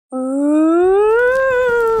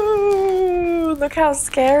Look how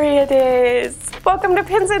scary it is. Welcome to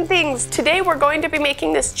Pins and Things. Today we're going to be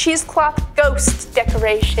making this cheesecloth ghost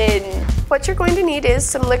decoration. What you're going to need is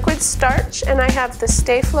some liquid starch, and I have the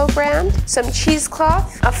Stay Flow brand, some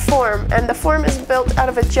cheesecloth, a form, and the form is built out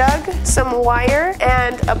of a jug, some wire,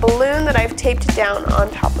 and a balloon that I've taped down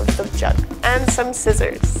on top of the jug, and some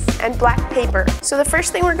scissors, and black paper. So the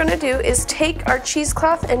first thing we're going to do is take our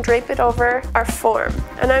cheesecloth and drape it over our form,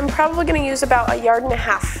 and I'm probably going to use about 1.5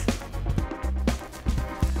 yards.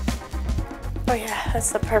 Oh yeah,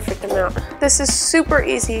 that's the perfect amount. This is super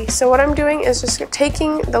easy. So what I'm doing is just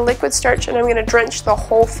taking the liquid starch and I'm gonna drench the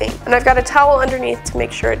whole thing. And I've got a towel underneath to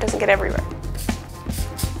make sure it doesn't get everywhere.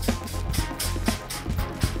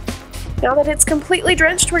 Now that it's completely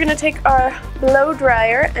drenched, we're gonna take our blow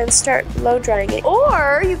dryer and start blow drying it.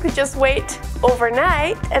 Or you could just wait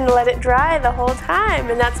overnight and let it dry the whole time,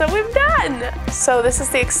 and that's what we've done. So this is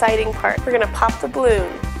the exciting part. We're gonna pop the balloon.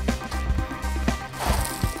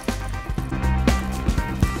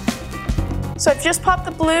 So I've just popped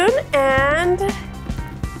the balloon and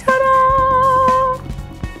ta-da!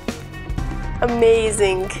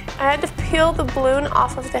 Amazing. I had to peel the balloon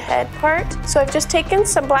off of the head part. So I've just taken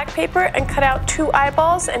some black paper and cut out 2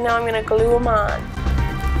 eyeballs, and now I'm gonna glue them on.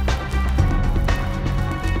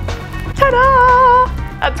 Ta-da!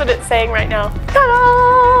 That's what it's saying right now.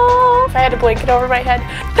 Ta-da! If I had a blanket over my head,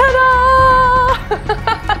 ta-da!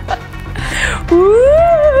 Woo!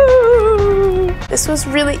 This was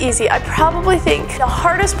really easy. I probably think the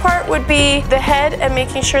hardest part would be the head and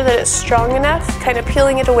making sure that it's strong enough, kind of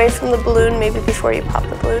peeling it away from the balloon maybe before you pop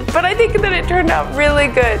the balloon. But I think that it turned out really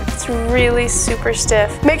good. It's really super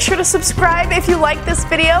stiff. Make sure to subscribe if you like this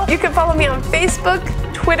video. You can follow me on Facebook,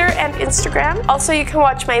 Twitter, and Instagram. Also, you can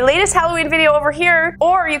watch my latest Halloween video over here,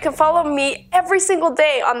 or you can follow me every single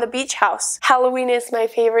day on the beach house. Halloween is my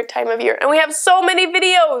favorite time of year, and we have so many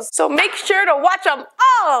videos, so make sure to watch them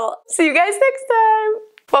all. See you guys next time.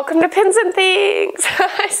 Welcome to Pins and Things.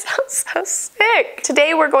 I sound so sick.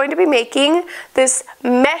 Today we're going to be making this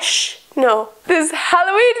this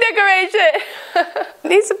Halloween decoration. It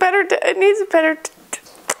needs a better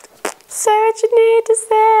say what you need to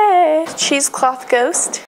say. Cheesecloth ghost.